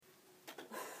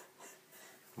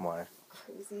Why?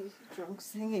 Crazy drunk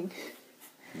singing.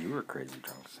 You were crazy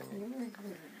drunk singing. You were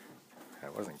crazy. I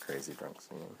wasn't crazy drunk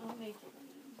singing. I'm naked.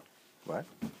 What?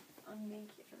 I'm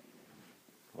naked right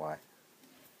Why? now.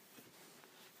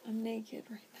 I'm naked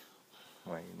right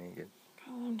now. Why are you naked?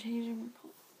 Oh, I'm changing my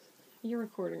clothes. You're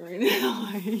recording right now.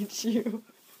 I hate you.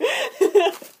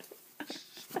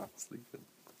 I'm sleeping.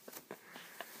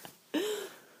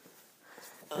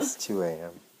 It's 2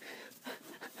 a.m.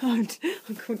 I'm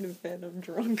going to bed. I'm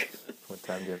drunk. What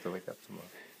time do you have to wake up tomorrow?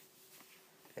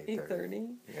 8:30.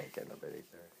 You ain't getting up at 8:30.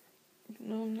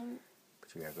 No, I'm not.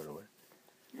 But you gotta go to work.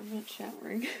 I'm not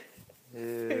showering.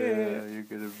 Yeah, you're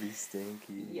gonna be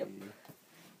stinky. Yep.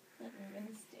 I'm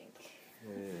gonna stink.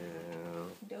 Yeah.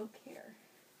 Don't care.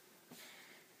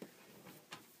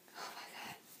 Oh my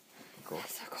god. Cool.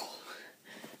 It's so cold.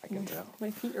 I can tell.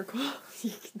 My feet are cold.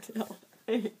 You can tell.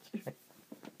 I hate you.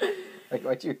 Like,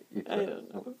 why'd you hit yourself? I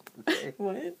don't know. Okay.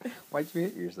 What? Why'd you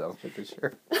hit yourself with the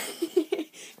shirt?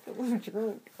 I'm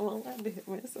drunk. I'm allowed to hit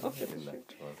myself You're with the not shirt.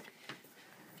 drunk.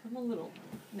 I'm a little...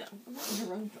 No, I'm not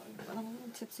drunk, but I'm a little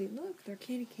tipsy. Look, they're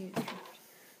candy canes.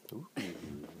 Ooh.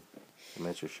 And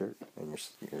that's your shirt and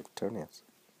your toenails.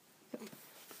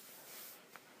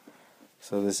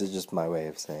 So this is just my way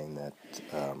of saying that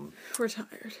We're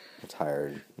tired. I'm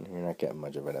tired. You're not getting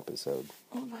much of an episode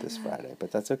this God. Friday.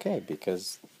 But that's okay,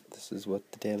 because this is what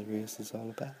the Daily Rios is all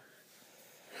about.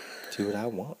 Do what I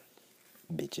want,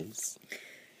 bitches.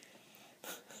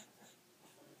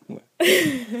 What?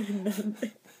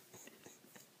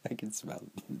 I can smell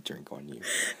the drink on you.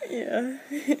 Yeah.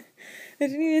 I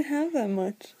didn't even have that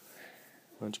much.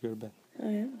 Why don't you go to bed? I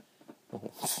am.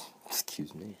 Oh,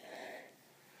 excuse me.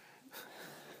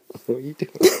 What are you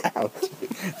doing? Ouch.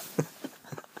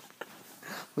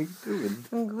 What are you doing?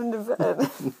 I'm going to bed.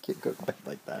 You can't go to bed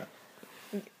like that.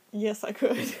 Yes, I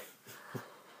could.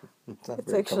 It's not It's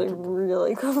very actually comfortable.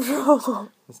 really comfortable.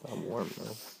 It's not warm,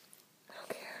 though. I don't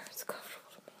care. It's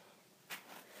comfortable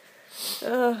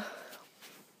to me.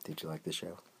 Did you like the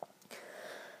show?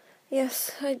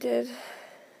 Yes, I did.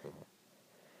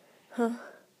 Huh?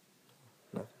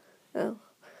 No. Oh.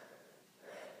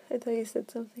 I thought you said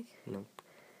something. Nope.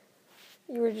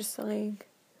 You were just sighing.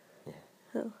 Yeah.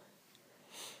 Oh.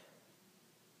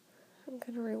 I'm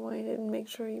gonna rewind it and make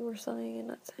sure you were sighing and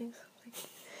not saying something.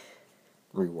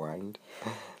 Rewind?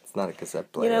 It's not a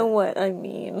cassette player. You know what I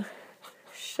mean.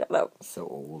 Shut up. So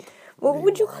old. What Rewind.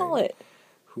 would you call it?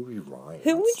 Who rewinds?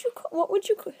 Who would you call? What would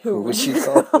you call? Who would you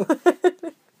call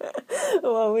it?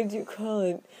 What would you call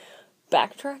it?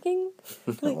 Backtracking?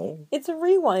 No. It's a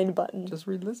rewind button. Just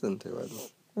re-listen to it.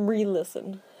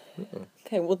 Re-listen. Yeah.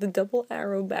 Okay, well the double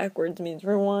arrow backwards means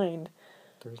rewind.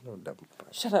 There's no double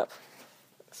back. Shut up.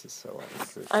 This is so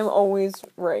unfair. I'm always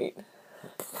right.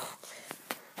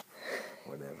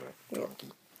 Whatever. Yep.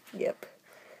 Donkey. Yep.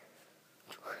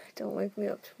 Don't wake me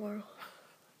up tomorrow.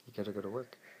 You gotta go to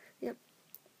work. Yep.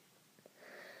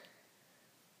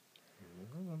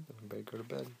 Well, then you better go to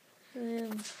bed. I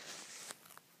am.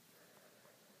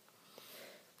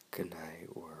 Good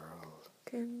night, world.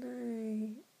 Good night.